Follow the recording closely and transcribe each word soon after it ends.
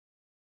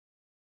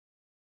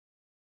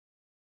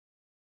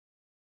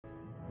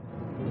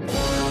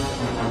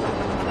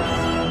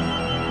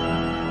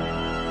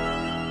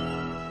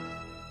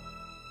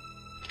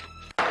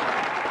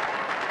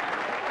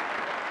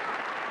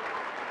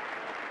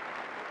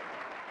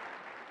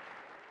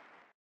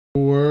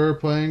We're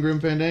playing Grim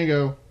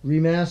Fandango.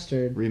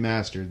 Remastered.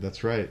 Remastered,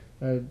 that's right.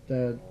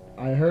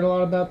 I heard a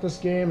lot about this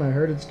game. I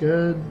heard it's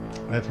good.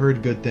 I've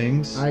heard good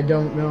things. I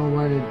don't know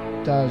what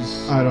it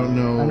does. I don't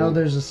know. I know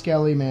there's a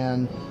Skelly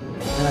man.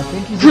 And I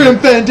think he's Grim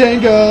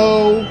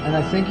Fandango! And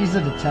I think he's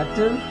a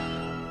detective.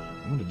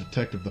 I'm gonna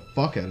detective the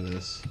fuck out of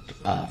this.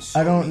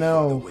 I don't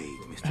know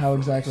how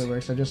exactly it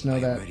works. I just know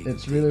that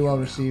it's really well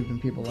received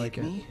and people like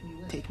it.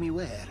 Take me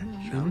where?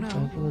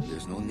 No,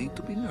 there's no need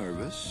to be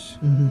nervous.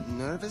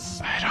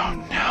 Nervous? I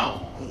don't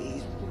know.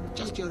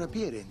 Just your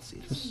appearance.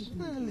 It's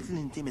a little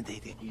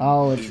intimidating.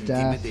 Oh, it's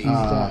death. He's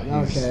death.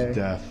 He's Okay.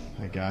 deaf.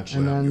 I gotcha.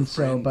 And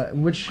then but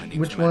which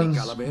one's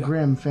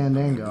Grim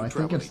Fandango? I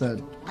think it's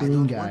the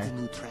green guy.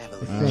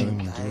 I think.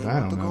 Dude, I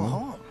don't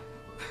know.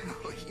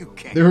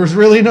 There was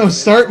really no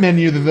start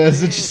menu to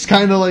this. It just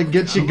kind of like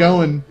gets you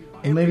going.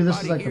 Well, maybe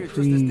this is like the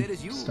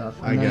pre-stuff.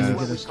 I guess. You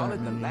get a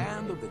start menu.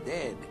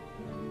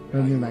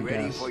 That'd be my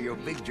guess. For your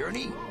big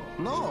journey?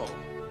 No.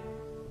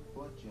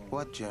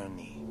 What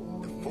journey?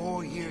 The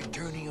 4-year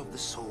journey of the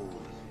soul.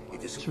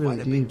 It is really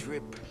quite a big deep.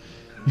 trip.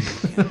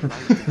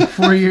 The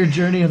 4-year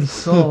journey of the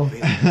soul.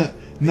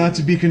 Not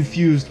to be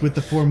confused with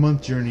the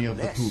 4-month journey of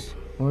the poop.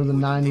 Or the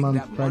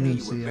 9-month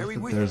pregnancy.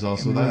 There's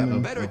also that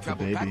of Better the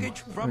travel baby. package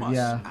from us.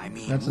 Yeah, I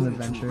mean, that's an wouldn't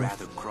you adventure.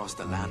 rather cross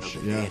the land of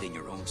the Yeah. dead in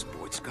your own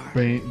sports car?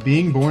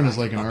 Being born is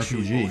like an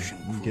RPG.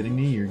 You kidding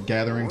me? You're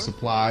gathering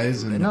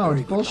supplies and... No,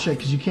 it's bullshit,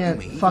 because you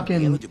can't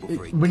fucking...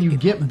 When you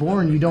get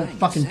born, you don't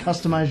fucking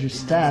customize your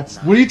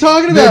stats. What are you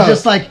talking They're about?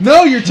 just like,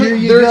 no, here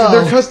you they're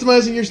go.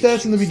 customizing your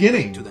stats in the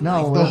beginning.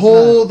 No, The that's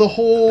whole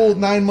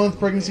not. 9-month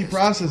pregnancy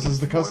process is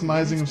the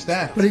customizing of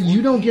stats. But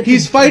you don't get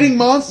He's to... fighting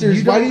monsters.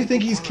 You Why don't- do you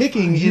think he's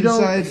kicking You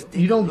inside?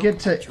 don't get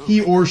to...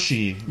 He or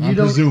she. I'm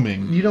don't,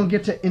 presuming. You don't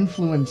get to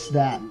influence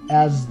that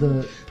as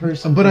the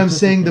person. But I'm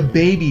saying the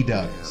baby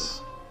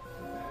does.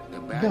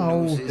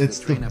 No, It's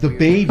the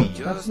baby.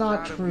 that's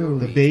not true.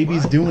 The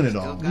baby's doing it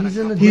all. He's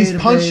in the He's database.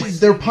 punching.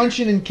 They're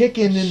punching and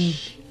kicking and.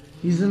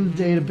 He's in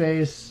the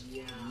database.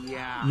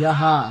 Yeah.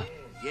 Yaha.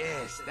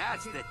 Yes,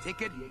 that's the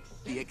ticket.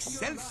 The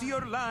Excelsior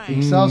The line.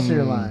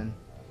 Excelsior line.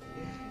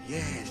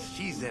 Yes,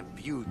 she's a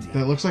beauty.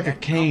 That looks like a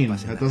cane.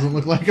 That doesn't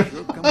look like a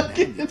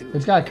fucking.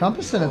 It's got a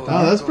compass in it, though.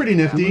 Oh, that's pretty You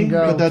nifty. can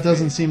go- But that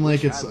doesn't seem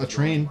like it's a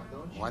train.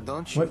 Why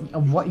don't you?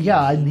 What?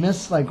 Yeah, I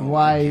missed like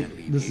why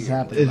this is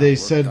happening. They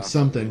said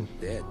something.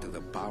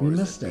 We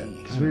missed it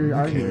because we were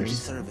arguing.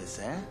 Service,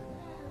 eh?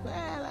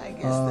 Well, I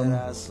guess there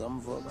are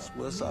some folks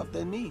worse off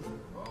than me.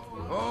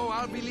 Oh,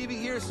 I'll be leaving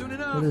here soon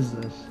enough. What is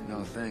this?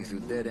 No thanks to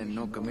dead and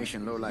no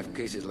commission low life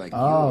cases like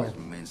Oh, yours,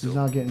 man. he's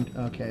not getting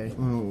okay.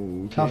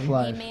 Oh, Tough Hey,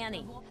 life.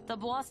 Manny, the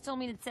boss told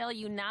me to tell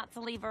you not to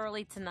leave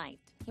early tonight.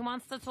 He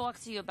wants to talk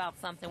to you about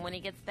something when he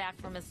gets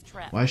back from his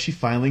trip. Why is she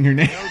filing her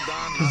name?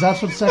 Because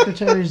that's what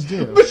secretaries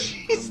do. But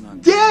she's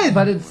dead.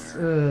 But it's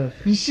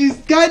She's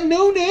got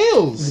no the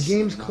nails.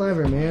 game's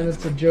clever, man.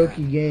 It's a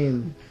jokey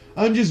game.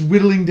 I'm just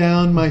whittling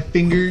down my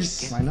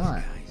fingers. Why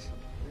not?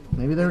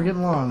 Maybe they were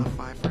getting long.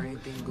 Apply for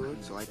anything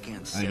good, so I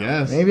can't I sell.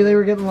 guess. Maybe they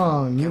were getting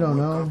long. You don't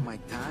Work know. off my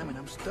time and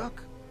I'm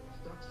stuck.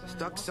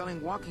 Stuck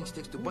selling walking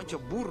sticks to a bunch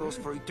of burros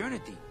for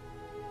eternity.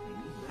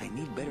 I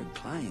need better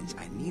clients.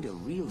 I need a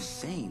real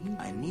saint.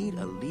 I need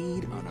a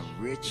lead on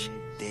a rich,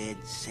 dead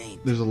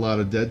saint. There's a lot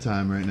of dead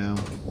time right now.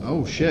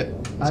 Oh shit!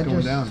 It's I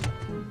going just-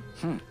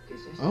 down.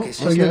 Oh,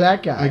 So you're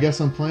that guy. I guess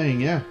I'm playing.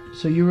 Yeah,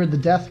 So you were the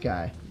death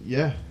guy.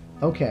 yeah.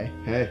 Okay.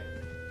 Hey.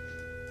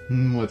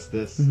 What's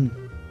this?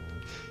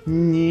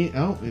 Mm-hmm.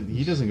 Oh,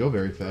 he doesn't go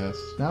very fast.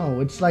 No,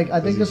 it's like I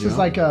think Does he this is jump?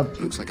 like a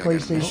Looks like I got a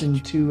PlayStation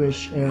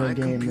 2-ish era My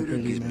game that computer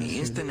they gives me remastered.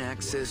 instant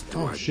access to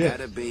Oh, our shit.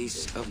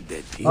 database of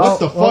dead people. What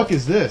the oh. fuck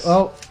is this?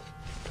 Oh,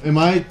 Am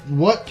I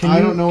what? can I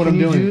you, don't know what can I'm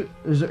you doing.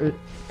 Is there,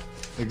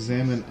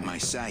 Examine. My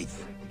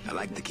scythe. I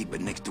like to keep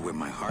it next to where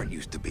my heart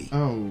used to be.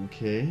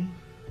 Okay.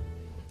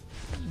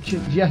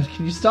 can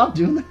you stop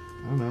doing that?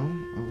 I don't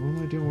know. What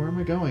am I doing? Where am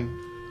I going?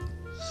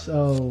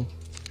 So,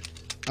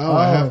 Oh,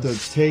 I have to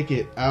take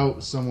it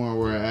out somewhere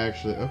where I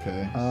actually.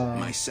 Okay.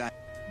 My scythe.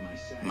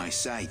 My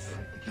scythe.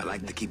 I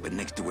like to keep it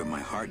next to where my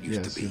heart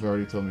used Yes, to you've be.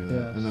 already told me that.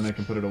 Yes. And then I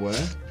can put it away.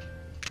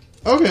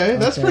 Okay,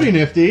 that's Okay. pretty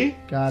nifty.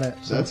 got it.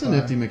 so That's a far.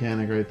 nifty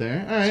mechanic right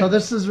there. All right. So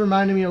this is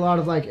reminding me a lot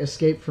of like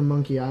Escape from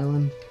Monkey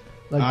Island.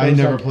 Like I those,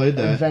 never like, played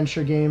that.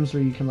 Adventure games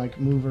where you can like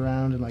move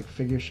around and like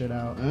figure shit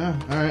out.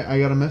 All right, I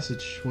got a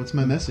message. What's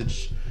my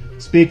message?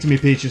 Speak to me,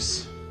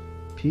 Peaches.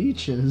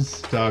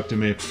 Peaches. Talk to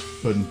me,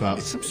 Puddin' Pop.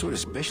 It's some sort of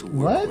special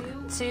What? work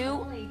order.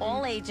 To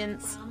all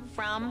agents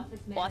from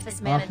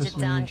Office Manager Office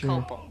Don Manager.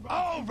 Copel.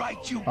 All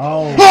right, you.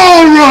 Oh,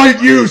 All right,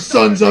 you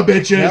sons of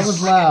bitches. that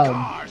was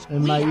loud,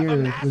 and my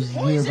ear was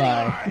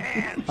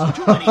nearby.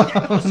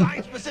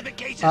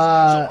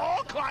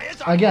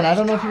 Again, I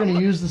don't know if you're going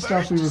to use the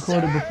stuff we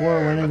recorded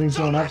before or when anything's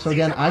going up. So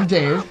again, I'm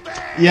Dave.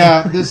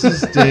 Yeah, this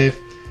is Dave.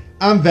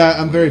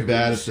 I'm very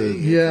bad at this.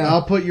 Yeah.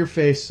 I'll put your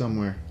face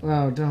somewhere.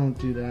 Oh, don't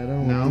do that. I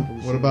don't No? want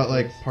people to What see about my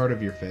like face. part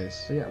of your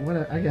face? Yeah,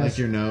 what? I guess. Like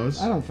your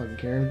nose? I don't fucking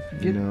care.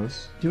 Your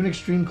nose? Do an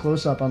extreme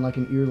close up on like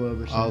an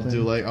earlobe or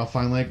something. I'll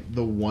find like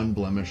the one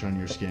blemish on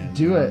your skin.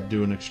 Do I'll it.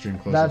 Do an extreme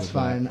close That's up.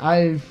 fine.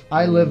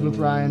 I lived with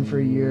Ryan for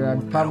a year. I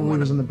probably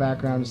was in the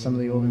background of some of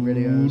the older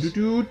videos.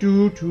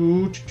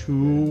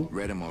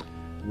 Read them all.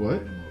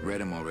 What?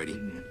 Read them already.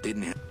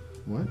 Didn't have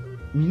What?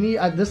 You need.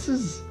 This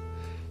is.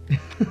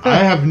 I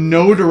have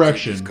no these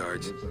direction.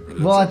 cards. It looks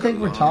Well, I like a think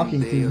we're long talking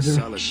day through of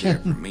direction. solitaire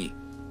for me.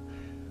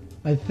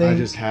 I think I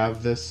just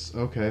have this.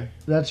 Okay,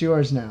 that's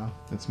yours now.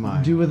 that's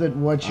mine. Do with it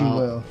what you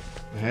will.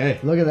 Hey.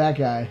 Look at that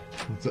guy.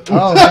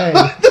 Oh, hey.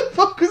 What the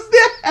fuck was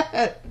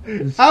that?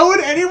 How would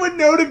anyone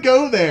know to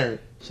go there?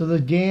 So the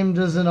game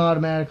doesn't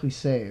automatically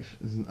save.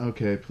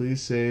 Okay,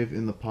 please save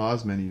in the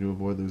pause menu to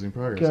avoid losing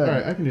progress. Good.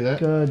 Alright, I can do that.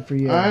 Good for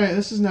you. Alright,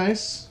 this is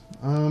nice.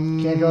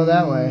 Can't go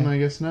that way. I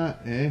guess not.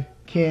 Eh.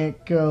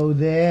 Can't go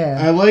there.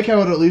 I like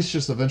how it at least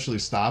just eventually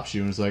stops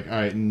you and is like,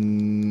 alright,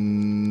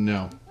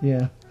 no.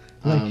 Yeah.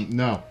 Like,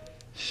 No.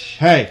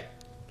 Hey!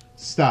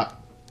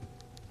 Stop.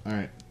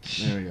 Alright,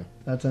 there we go.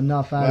 that's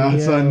enough out of you.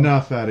 That's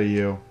enough out of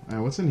you.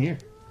 Alright, what's in here?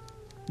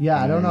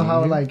 Yeah, I don't know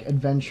how Mhm. like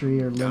adventure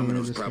or linear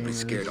Domino's this probably game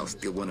scared is. I'll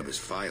steal one of his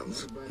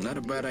files. Not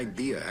a bad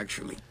idea,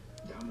 actually.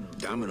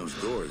 Domino's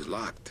door is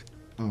locked.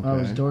 Okay. Oh,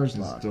 his door's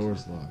locked.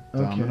 door's locked.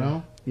 Okay.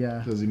 Domino?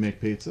 Yeah. Does he make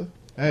pizza?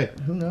 Hey,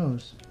 Who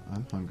knows?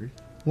 I'm hungry.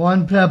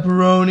 One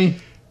pepperoni.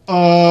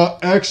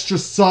 Extra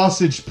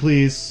sausage,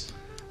 please.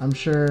 I'm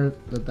sure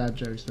that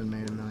joke's been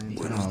made a million times.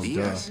 Buenos Oh,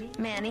 dias.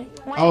 Manny,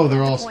 why Oh, you they're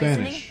put all the poisoning?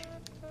 Spanish.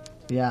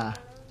 Yeah.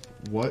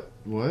 What?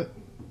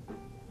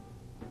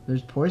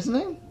 There's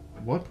poisoning?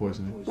 What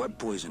poisoning? What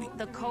poisoning?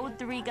 The Code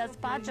 3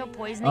 gazpacho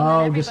poisoning. Oh,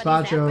 that everybody's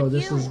gazpacho. at but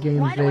This you. is game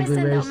Why do I vaguely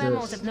send out racist.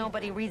 memos if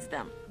nobody reads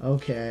them?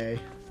 Okay.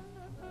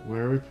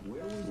 Where are we?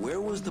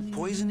 Where was the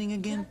poisoning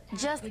again?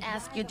 Just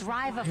ask your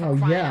driver for Oh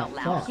crying yeah. out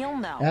loud. Fuck. He'll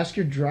know. Ask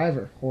your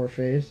driver, whore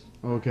face.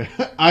 Okay.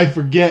 I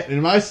forget.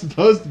 Am I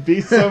supposed to be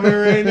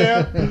somewhere right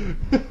now?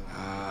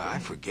 I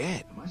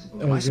forget.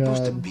 Oh, Am I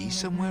supposed to God. be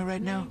somewhere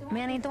right now?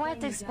 Manny, do I have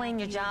to explain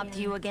your job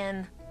to you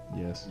again?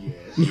 Yes.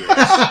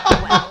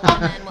 Well,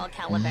 Manuel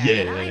Calaveras,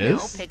 I know,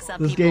 Yes. picks up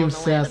This people in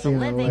game's the land of sassy the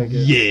and I living. like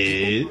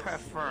it. Yes.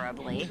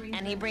 Preferably.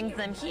 And he brings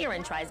them here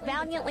and tries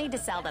valiantly to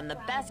sell them the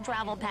best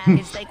travel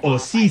package they Oh,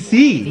 qualify for.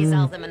 CC. If he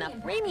sells them enough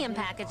premium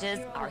packages,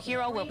 our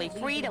hero will be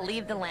free to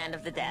leave the land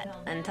of the dead.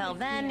 Until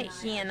then,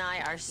 he and I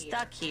are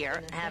stuck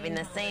here having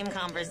the same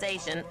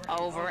conversation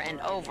over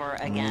and over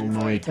Oh again.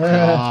 my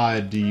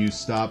god, do you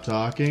stop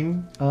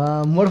talking?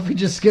 What if we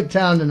just skip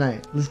town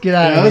tonight? Let's get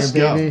out Yeah, of let's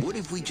here, go. baby. What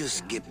if we just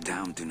skip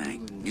down tonight?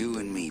 You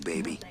and me,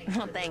 baby.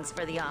 Well, thanks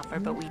for the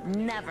offer, but we'd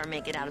never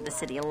make it out of the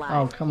city Oh,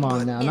 alive. come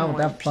on now. In Not with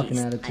one that fucking piece,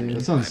 I attitude. mean.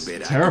 That sounds I bet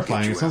I could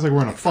terrifying. get It you sounds out like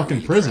we're in a if I fucking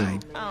really prison.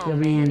 tried. Oh, Yeah, we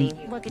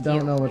Manny, look at don't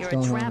you. know what's You're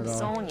going a on trapped at all.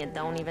 soul and you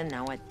don't even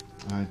know it.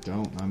 I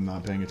don't. I'm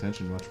not paying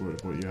attention much to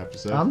what you have to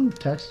say. I'm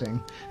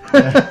texting.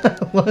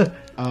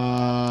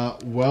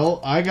 Well,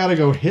 I gotta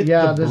go hit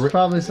Yeah, the there's brick.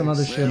 probably some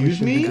other shit. we Excuse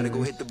should me? be Gotta doing.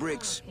 go hit the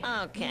bricks.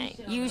 Okay,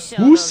 you show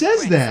Who those says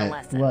bricks that? a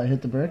lesson. What,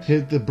 hit the bricks?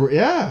 Hit the brick.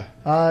 Yeah.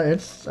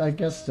 It's, I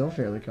guess, still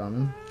fairly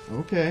common.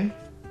 Okay.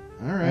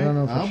 All right. I don't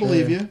know for I'll sure.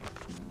 believe you.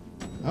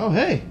 Oh,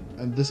 hey.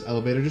 This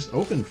elevator just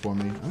opened for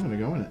me. I'm gonna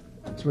go in it.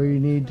 That's where you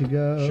need to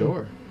go.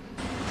 Sure.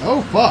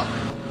 Oh, fuck.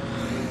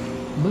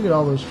 Look at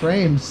all those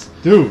frames.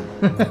 Dude,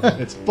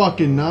 it's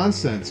fucking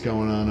nonsense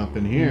going on up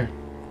in here.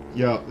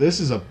 Yo, this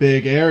is a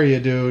big area,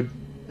 dude.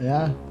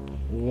 Yeah.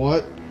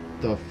 What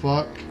the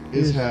fuck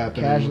is Just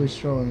happening? Casually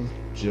strolling.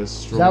 Just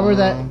Is strolling that where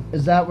that? around.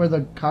 Is that where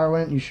the car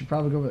went? You should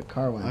probably go where the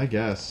car went. I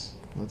guess.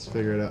 Let's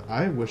figure it out.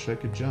 I wish I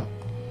could jump.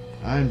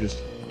 I'm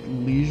just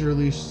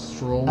leisurely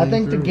strolling. I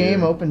think the through game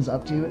here. opens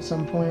up to you at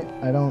some point.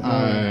 I don't know.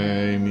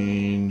 I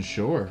mean,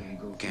 sure.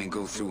 Can't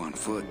go through on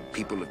foot.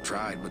 People have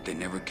tried, but they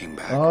never came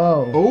back.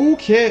 Oh.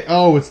 Okay.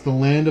 Oh, it's the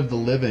land of the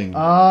living.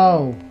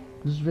 Oh.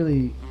 This is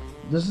really.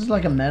 This is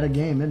like a meta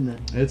game, isn't it?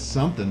 It's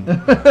something.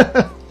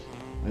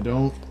 I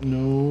don't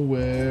know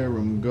where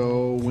I'm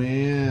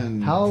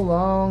going. How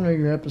long are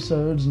your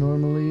episodes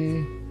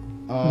normally?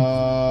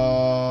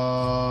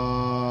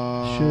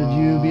 Should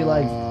you be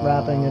like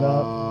wrapping it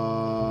up?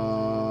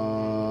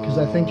 Because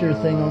I think your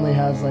thing only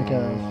has like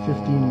a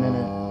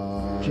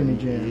 15-minute Jimmy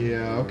Jam.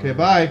 Yeah. Okay.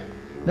 Bye.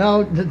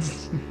 No,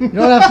 that's, you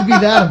don't have to be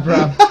that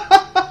abrupt.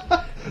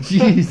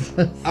 Jesus.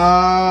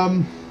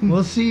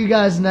 We'll see you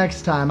guys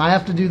next time. I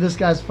have to do this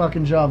guy's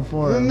fucking job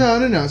for him.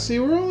 No. See,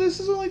 this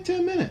is only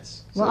 10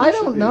 minutes. So Well, we I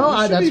should don't be- know.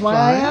 we should That's be why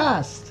I fine.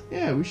 asked.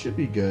 Yeah, we should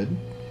be good.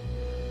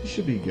 We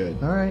should be good.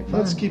 All right,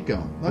 Let's fine. keep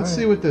going. Let's All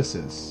see right. what this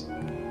is.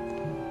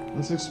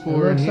 Let's It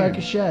explore in looks here. like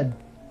a shed.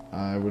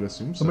 I would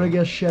assume so. I'm gonna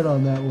guess shed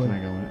on that Can I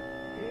one. go in it?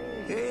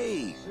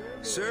 Hey,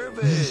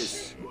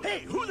 service. Hey,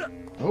 who the?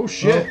 Oh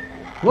shit!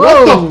 Whoa!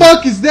 What the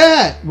fuck is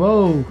that?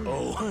 Whoa!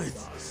 Oh,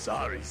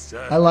 sorry,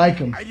 sir. I like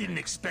him. I didn't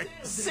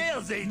expect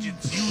sales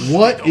agents. usually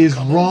What don't is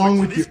come wrong over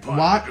to with this your- part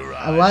what? of the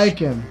garage. I like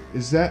him.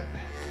 Is that?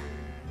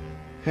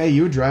 Hey,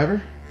 you a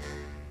driver?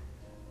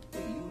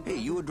 Hey,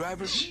 you a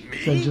driver? Me?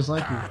 Said just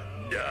like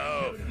you.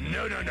 No.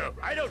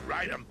 I don't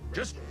ride them.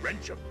 Just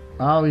wrench them.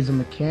 Oh, he's a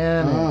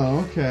mechanic. Oh,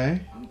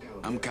 okay.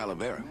 I'm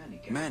Calavera.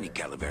 Manny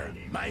Calavera.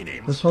 My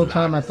name's This whole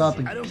time I thought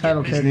the title His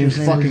character's name's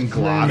name fucking was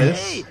Grim.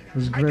 Glottis. It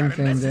was I Grim got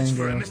a message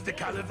for Fandango. Mr.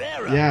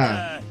 Calavera.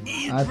 Yeah.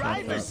 His I thought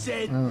driver that.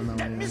 said I don't know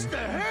that what it is. Mr.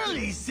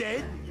 Hurley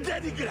said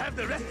that he could have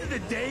the rest of the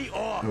day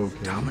off.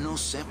 Okay. Domino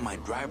sent my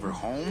driver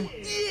home?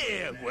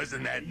 Yeah,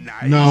 wasn't that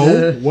nice?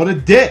 No, what a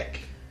dick.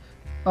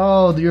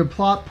 Oh, your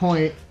plot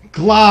point.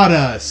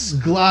 Glottis.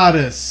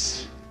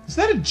 Glottis. Is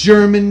that a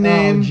German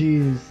name? Oh,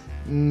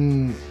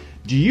 jeez.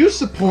 Do you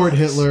support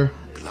Hitler?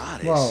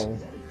 Glottis? Whoa.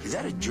 Is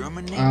that a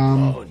German name?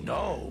 Oh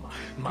no,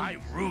 my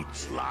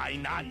roots lie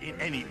not in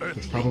any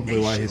earthly probably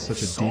why he's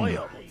such a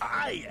soil.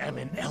 I am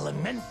an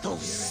elemental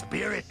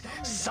spirit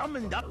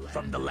summoned up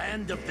from the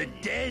land of the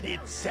dead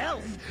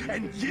itself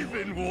and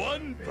given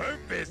one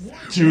purpose.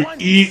 To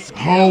one eat skill,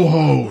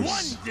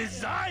 ho-hos. One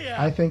desire.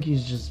 I think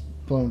he's just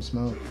blowing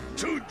smoke.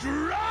 To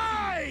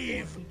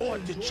drive! Or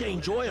to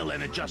change oil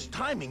and adjust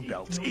timing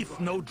belts if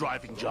no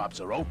driving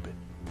jobs are open.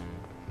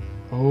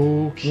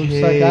 Okay.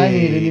 Looks like I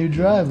need a new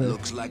driver.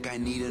 Looks like I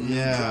need a new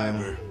Yeah.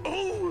 driver.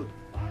 Oh,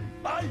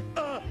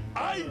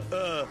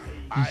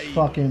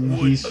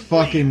 He's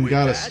fucking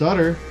got a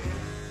stutter.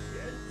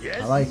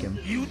 Yes, I like him.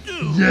 You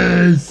do.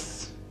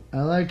 Yes.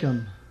 I like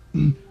him.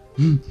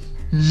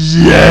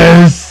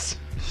 Yes.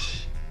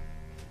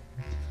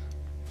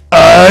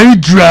 I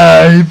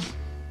drive.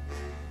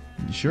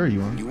 You sure you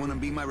want? You want to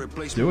be my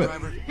replacement Do it.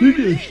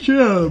 driver?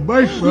 Chill,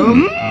 bike, bro.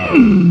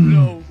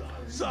 No.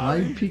 Why are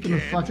you peeking the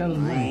fuck out of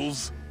the mic?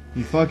 rules?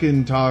 He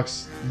fucking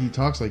talks. He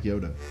talks like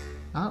Yoda,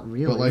 Not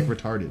really. but like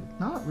retarded.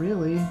 Not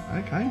really.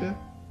 I kinda.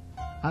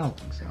 I don't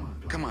think so.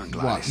 Come on, What?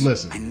 Gladys.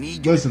 Listen. I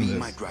need you Listen to to be this.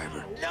 my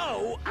driver.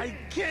 No, I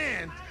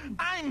can't.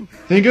 I'm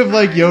Think of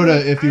like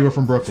Yoda if he were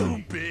from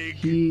Brooklyn. too big.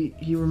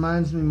 He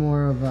reminds me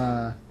more of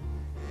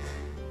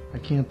I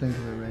can't think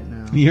of it right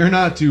now. You're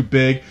not too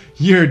big.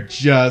 You're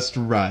just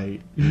right.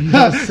 You're You're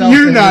not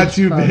self-image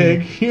too funny.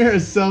 big. You're a The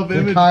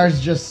self-image.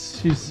 car's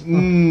just too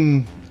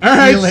small. All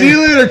right. See you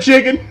later,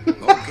 chicken.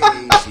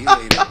 Okay, see you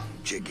later,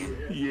 chicken.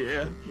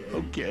 Yeah,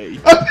 okay.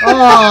 Oh,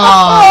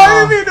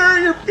 I didn't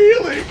hurt your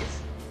feelings.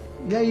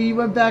 Yeah, you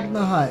went back in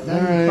the hut. Now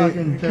All you right.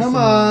 fucking pissed Come him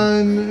off.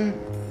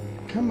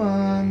 on. Come You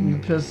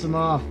on. pissed him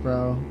off,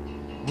 bro.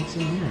 What's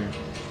in here?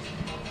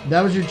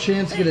 That was your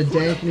chance to get a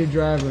dank new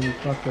driver and you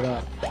fucked it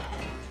up.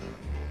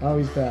 Oh,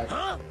 he's back.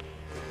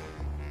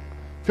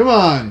 Come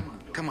on.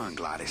 Come on,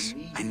 Gladys.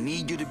 I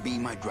need you to be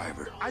my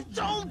driver. I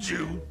told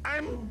you,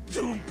 I'm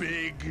too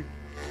big.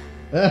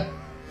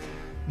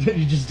 Did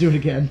you just do it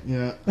again?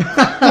 Yeah.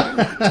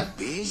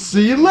 Big?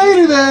 See you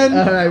later then.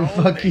 Alright,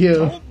 fuck They you.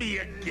 told me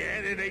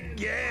again and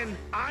again,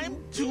 I'm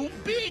too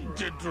big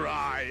to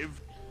drive.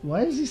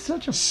 Why is he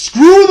such a...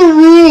 Screw the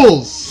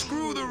rules.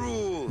 Screw the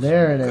rules.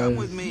 There it Come is.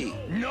 with me.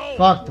 No,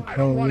 Fuck the I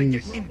don't want to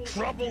get police. in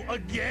trouble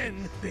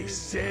again. They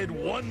said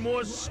one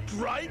more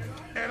strike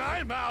and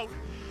I'm out.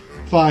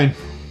 Fine.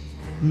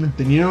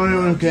 Then you know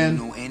anyone who Do you can?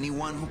 know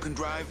anyone who can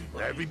drive?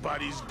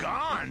 Everybody's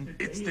gone.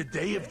 It's the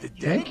day of the dead,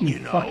 Thank you, you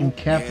know. fucking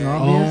Captain Oh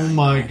Obvious.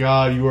 my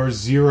god, you are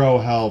zero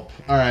help.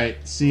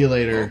 Alright, see you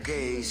later.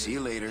 Okay, see you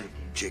later,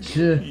 chicken.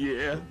 Shit.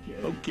 Yeah,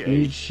 okay.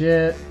 Eat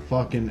shit.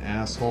 Fucking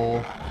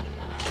asshole.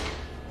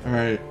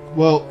 Alright,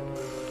 well,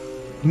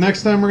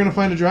 next time we're gonna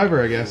find a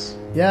driver, I guess.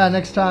 Yeah,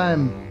 next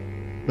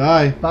time.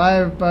 Bye. Bye,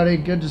 everybody.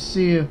 Good to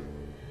see you.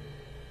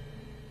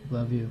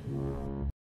 Love you.